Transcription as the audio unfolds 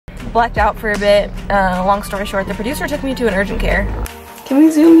blacked out for a bit. Long story short, the producer took me to an urgent care. Can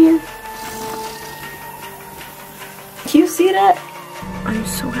we zoom here? Can you see that? I'm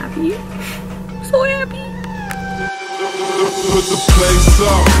so happy. So happy.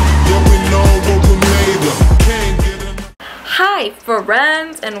 Hi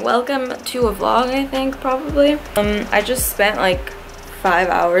friends, and welcome to a vlog, I think, probably. I just spent like 5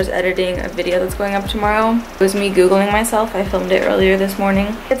 hours editing a video that's going up tomorrow. It was me Googling myself. I filmed it earlier this morning.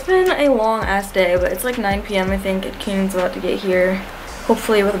 It's been a long ass day, but it's like 9 p.m. I think. Keenan's about to get here,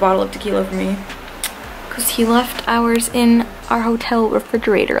 hopefully with a bottle of tequila for me, because he left ours in our hotel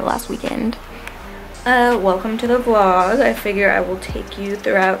refrigerator last weekend. Welcome to the vlog. I figure I will take you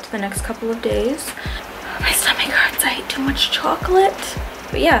throughout the next couple of days. My stomach hurts. I ate too much chocolate.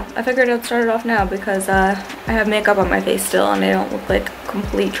 But yeah, I figured I'd start it off now because I have makeup on my face still and I don't look like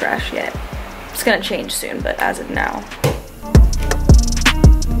complete trash yet. It's gonna change soon, but as of now.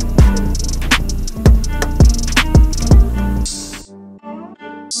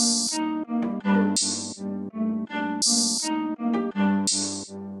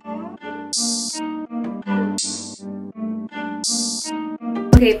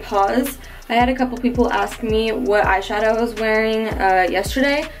 Okay, pause. I had a couple people ask me what eyeshadow I was wearing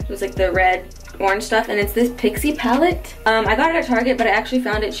yesterday. It was like the red orange stuff, and it's this Pixie palette. I got it at Target, but I actually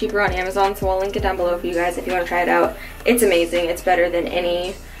found it cheaper on Amazon, so I'll link it down below for you guys if you want to try it out. It's amazing. It's better than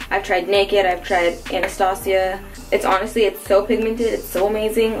any. I've tried Naked, I've tried Anastasia. It's honestly, it's so pigmented, it's so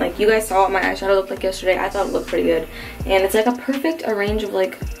amazing. Like, you guys saw what my eyeshadow looked like yesterday. I thought it looked pretty good. And it's like a perfect range of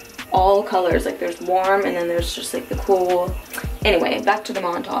like all colors. Like, there's warm and then there's just like the cool. Anyway, back to the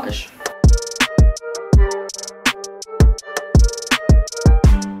montage.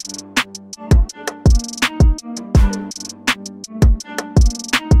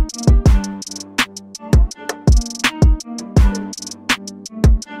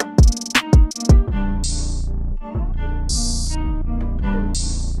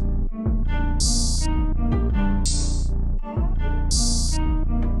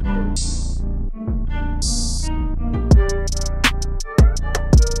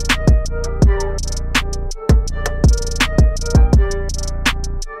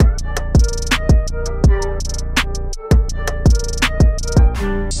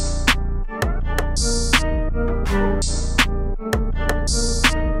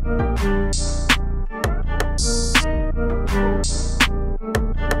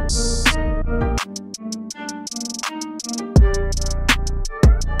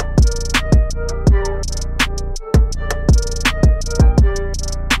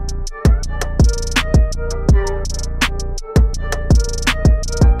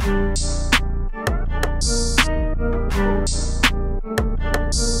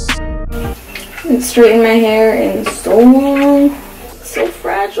 Straighten my hair in so long. It's so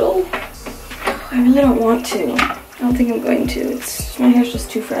fragile. I really don't want to. I don't think I'm going to. My hair's just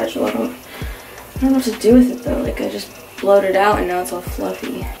too fragile. I don't know what to do with it though. Like, I just blowed it out and now it's all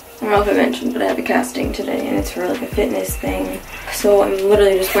fluffy. I don't know if I mentioned, but I have a casting today and it's for like a fitness thing. So I'm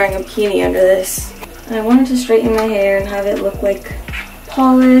literally just wearing a bikini under this. And I wanted to straighten my hair and have it look like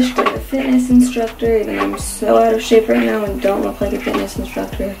polished, like a fitness instructor, even though I'm so out of shape right now and don't look like a fitness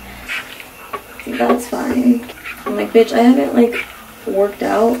instructor. That's fine. I'm like, bitch, I haven't like worked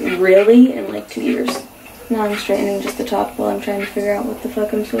out really in like 2 years. Now I'm straightening just the top while I'm trying to figure out what the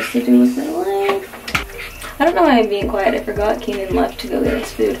fuck I'm supposed to do with my life. I don't know why I'm being quiet. I forgot Keenan left to go get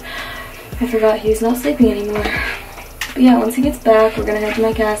his food. I forgot he's not sleeping anymore. But yeah, once he gets back, we're gonna head to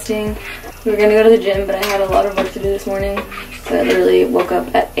my casting. We were gonna go to the gym, but I had a lot of work to do this morning. So I literally woke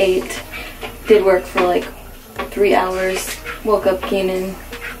up at 8, did work for like 3 hours, woke up Keenan,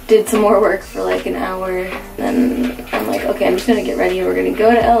 did some more work for like an hour, then I'm like, okay, I'm just gonna get ready. We're gonna go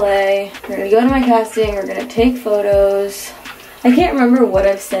to LA, we're gonna go to my casting, we're gonna take photos. I can't remember what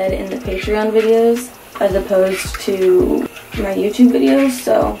I've said in the Patreon videos as opposed to my YouTube videos,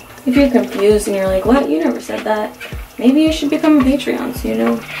 so if you're confused and you're like, what, you never said that, maybe you should become a Patreon, so you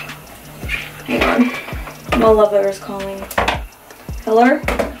know. Hang on, my lover is calling. Hello?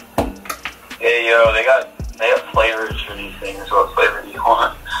 Hey yo, they got flavors for these things. What flavor do you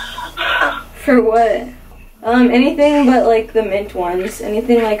want? For what? Anything but like the mint ones.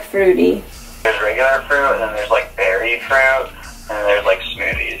 Anything like fruity. There's regular fruit, and then there's like berry fruit, and then there's like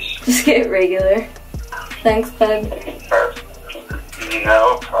smoothies. Just get regular. Thanks, bud. Perfect.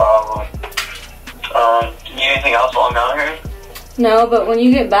 No problem. You need anything else while I'm down here? No, but when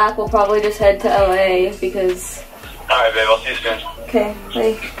you get back, we'll probably just head to LA because... Alright, babe, I'll see you soon. Okay,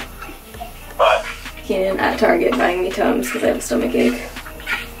 bye. Bye. Keenan at Target buying me Tums because I have a stomachache.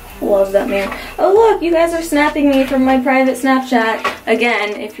 Love that mirror. Oh look, you guys are snapping me from my private Snapchat.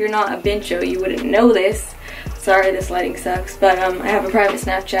 Again, if you're not a bincho, you wouldn't know this. Sorry, this lighting sucks, but I have a private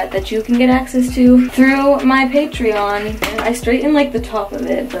Snapchat that you can get access to through my Patreon. And I straighten like the top of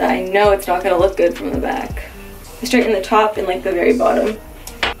it, but I know it's not gonna look good from the back. I straighten the top and like the very bottom.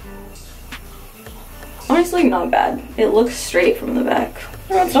 Honestly, not bad. It looks straight from the back.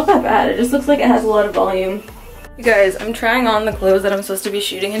 No, it's not that bad. It just looks like it has a lot of volume. You guys, I'm trying on the clothes that I'm supposed to be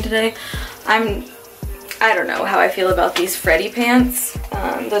shooting in today. I don't know how I feel about these Freddy pants.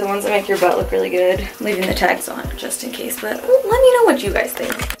 They're the ones that make your butt look really good. I'm leaving the tags on just in case, but let me know what you guys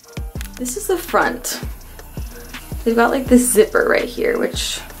think. This is the front. They've got like this zipper right here,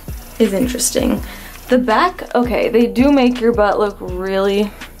 which is interesting. The back, okay, they do make your butt look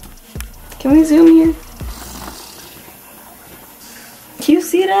really... Can we zoom here? Do you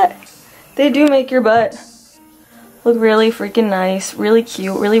see that? They do make your butt look really freaking nice, really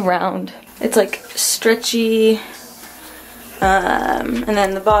cute, really round. It's like stretchy, and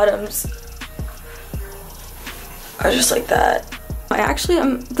then the bottoms are just like that.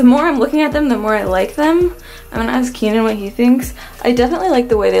 The more I'm looking at them, the more I like them. I'm gonna ask Keenan what he thinks. I definitely like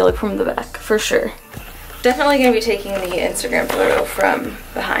the way they look from the back, for sure. Definitely gonna be taking the Instagram photo from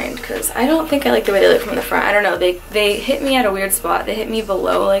behind because I don't think I like the way they look from the front. I don't know, they hit me at a weird spot. They hit me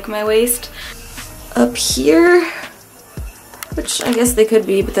below like my waist. Up here, which I guess they could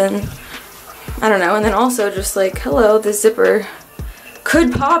be, but then I don't know. And then also just like, hello, the zipper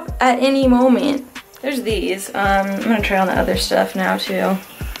could pop at any moment. There's these. I'm gonna try on the other stuff now too.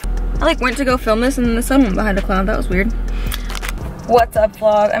 I like went to go film this and then the sun went behind a cloud. That was weird. What's up,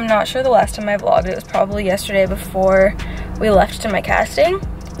 vlog? I'm not sure the last time I vlogged. It was probably yesterday before we left to my casting.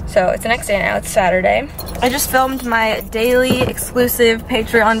 So it's the next day now, it's Saturday. I just filmed my daily exclusive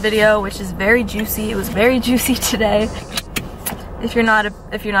Patreon video, which is very juicy. It was very juicy today. If you're not a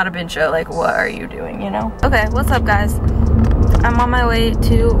bincho, like what are you doing, you know? Okay, what's up guys? I'm on my way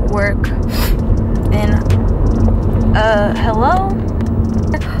to work in, hello?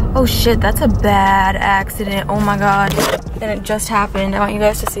 Oh shit, that's a bad accident, oh my god. And it just happened. I want you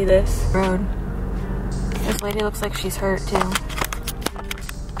guys to see this road. This lady looks like she's hurt too.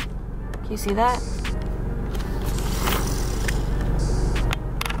 Can you see that?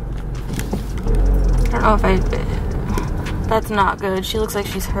 I don't know if that's not good. She looks like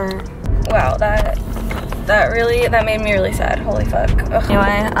she's hurt. Wow, that made me really sad. Holy fuck. Ugh.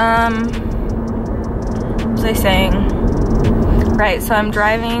 Anyway, what was I saying? Right, so I'm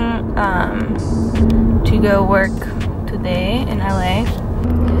driving to go work today in LA.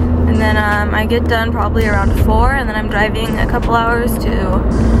 And then I get done probably around 4, and then I'm driving a couple hours to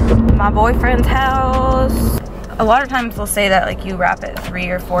my boyfriend's house. A lot of times they'll say that like you wrap at 3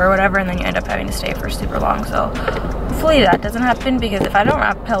 or 4 or whatever, and then you end up having to stay for super long. So hopefully that doesn't happen, because if I don't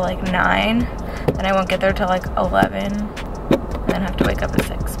wrap till like 9, then I won't get there till like 11, and then have to wake up at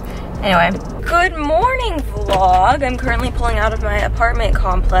 6. Anyway, good morning vlog. I'm currently pulling out of my apartment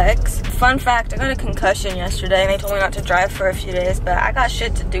complex. Fun fact, I got a concussion yesterday and they told me not to drive for a few days, but I got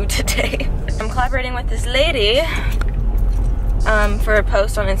shit to do today. I'm collaborating with this lady for a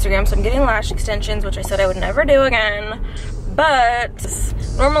post on Instagram, so I'm getting lash extensions, which I said I would never do again. But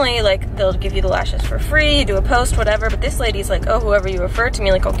normally like they'll give you the lashes for free, do a post, whatever, but this lady's like, oh, whoever you refer to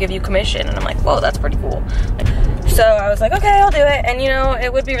me, like I'll give you commission. And I'm like, whoa, that's pretty cool. So I was like, okay, I'll do it. And you know,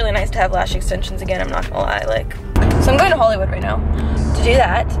 it would be really nice to have lash extensions again, I'm not gonna lie. Like, so I'm going to Hollywood right now to do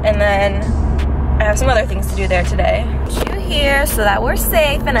that, and then I have some other things to do there today. You here so that we're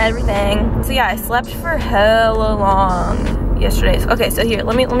safe and everything. So yeah, I slept for hella long yesterday. Okay, so here,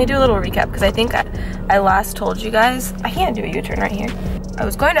 let me do a little recap, because I think I last told you guys, I can't do a U-turn right here. I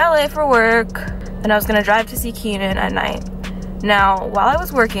was going to LA for work, and I was gonna drive to see Keenan at night. Now, while I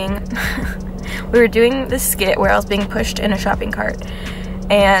was working, we were doing this skit where I was being pushed in a shopping cart,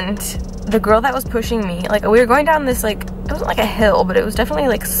 and the girl that was pushing me, like we were going down this, like, it wasn't like a hill, but it was definitely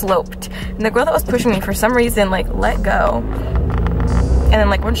like sloped, and the girl that was pushing me for some reason like let go, and then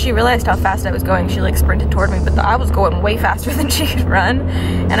like when she realized how fast I was going, she like sprinted toward me, but I was going way faster than she could run,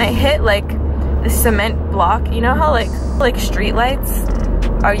 and I hit like the cement block. You know how like street lights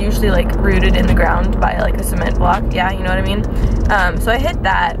are usually like rooted in the ground by like a cement block? Yeah, you know what I mean? So I hit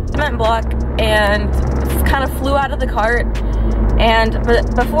that cement block and kind of flew out of the cart. And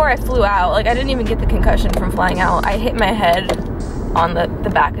before I flew out, like I didn't even get the concussion from flying out. I hit my head on the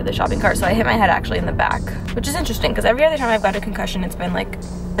back of the shopping cart. So I hit my head actually in the back, which is interesting because every other time I've got a concussion, it's been like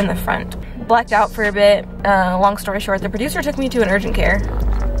in the front. Blacked out for a bit. Long story short, the producer took me to an urgent care.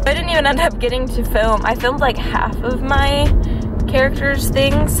 I didn't even end up getting to film. I filmed like half of my characters'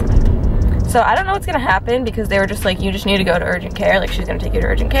 things. So I don't know what's gonna happen because they were just like, you just need to go to urgent care. Like, she's gonna take you to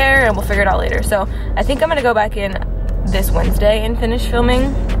urgent care and we'll figure it out later. So I think I'm gonna go back in this Wednesday and finish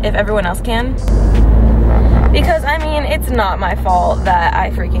filming if everyone else can. Because I mean, it's not my fault that I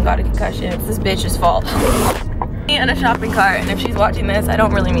freaking got a concussion. It's this bitch's fault. In a shopping cart, and if she's watching this, I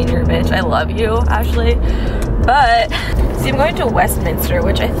don't really mean you're a bitch. I love you, Ashley. But see, I'm going to Westminster,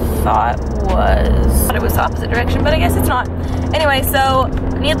 which I thought it was the opposite direction, but I guess it's not. Anyway, so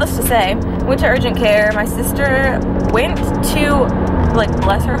needless to say, went to urgent care. My sister went to, like,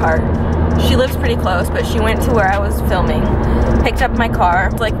 bless her heart, she lives pretty close, but she went to where I was filming, picked up my car. I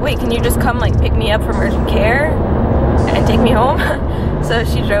was like, wait, can you just come like pick me up from urgent care and take me home? So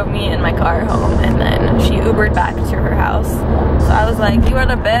she drove me in my car home, and then she Ubered back to her house. So I was like, you are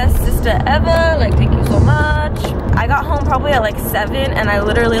the best sister ever, like, thank you so much. I got home probably at like 7, and I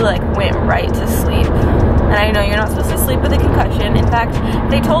literally like went right to sleep. And I know you're not supposed to sleep with a concussion. In fact,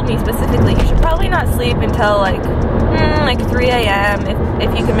 they told me specifically you should probably not sleep until like 3 a.m.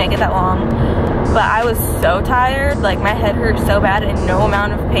 if you can make it that long. But I was so tired, like my head hurt so bad, and no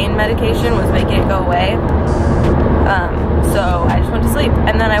amount of pain medication was making it go away. So I just went to sleep,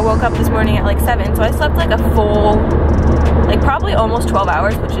 and then I woke up this morning at like 7, so I slept like a full, like probably almost 12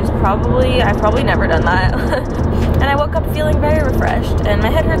 hours, which is I've probably never done that. And I woke up feeling very refreshed, and my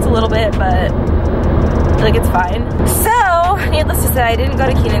head hurts a little bit, but like it's fine. So needless to say, I didn't go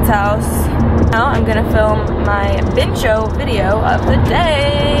to Keenan's house. Now I'm gonna film my Bincho video of the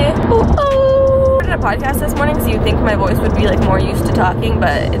day. Ooh. I did a podcast this morning, so you'd think my voice would be like more used to talking,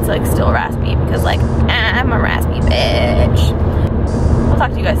 but it's like still raspy because like I'm a raspy bitch. I'll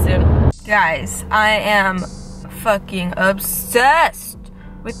talk to you guys soon. Guys, I am fucking obsessed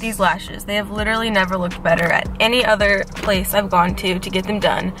with these lashes. They have literally never looked better at any other place I've gone to get them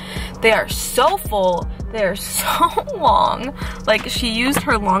done. They are so full. They are so long. Like, she used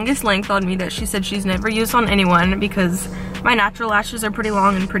her longest length on me that she said she's never used on anyone because my natural lashes are pretty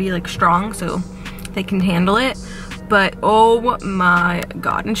long and pretty like strong, so they can handle it. But oh my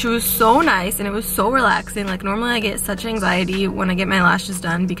god, and she was so nice and it was so relaxing. Like, normally I get such anxiety when I get my lashes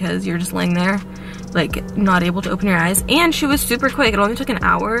done because you're just laying there like not able to open your eyes, and she was super quick. It only took an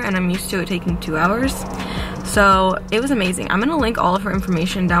hour, and I'm used to it taking 2 hours, so it was amazing. I'm gonna link all of her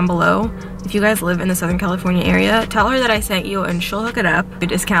information down below. If you guys live in the Southern California area, tell her that I sent you and she'll hook it up. A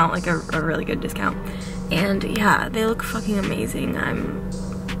discount, like a really good discount. And yeah, they look fucking amazing.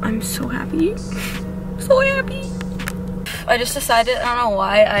 I'm so happy. So happy. I just decided, I don't know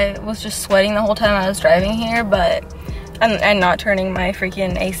why, I was just sweating the whole time I was driving here, but and not turning my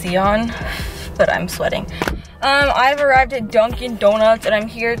freaking AC on, but I'm sweating. I've arrived at Dunkin' Donuts, and I'm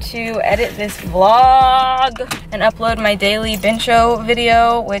here to edit this vlog and upload my daily Bincho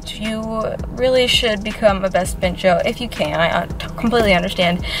video, which you really should become a best Bincho if you can. I completely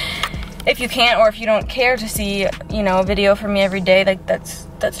understand if you can't, or if you don't care to see, you know, a video from me every day. Like, that's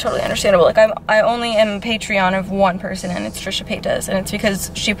totally understandable. Like, I only am a Patreon of one person, and it's Trisha Paytas, and it's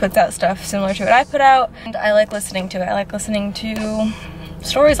because she puts out stuff similar to what I put out, and I like listening to it. I like listening to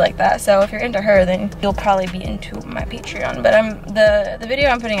stories like that. So if you're into her, then you'll probably be into my Patreon. But the video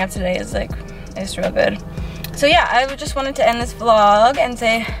I'm putting out today is real good. So yeah, I just wanted to end this vlog and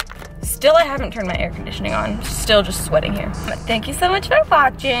say, still I haven't turned my air conditioning on. Still just sweating here. But thank you so much for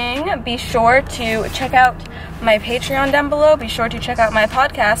watching. Be sure to check out my Patreon down below. Be sure to check out my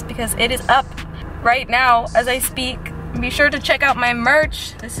podcast because it is up right now as I speak. Be sure to check out my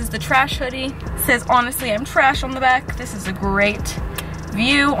merch. This is the trash hoodie. It says, honestly, I'm trash on the back. This is a great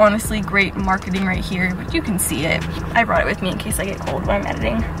view. Honestly, great marketing right here, but you can see it. I brought it with me in case I get cold when I'm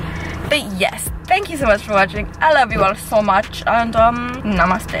editing. But yes, thank you so much for watching. I love you all so much, and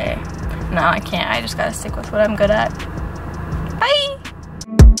namaste. No, I can't. I just gotta stick with what I'm good at. Bye!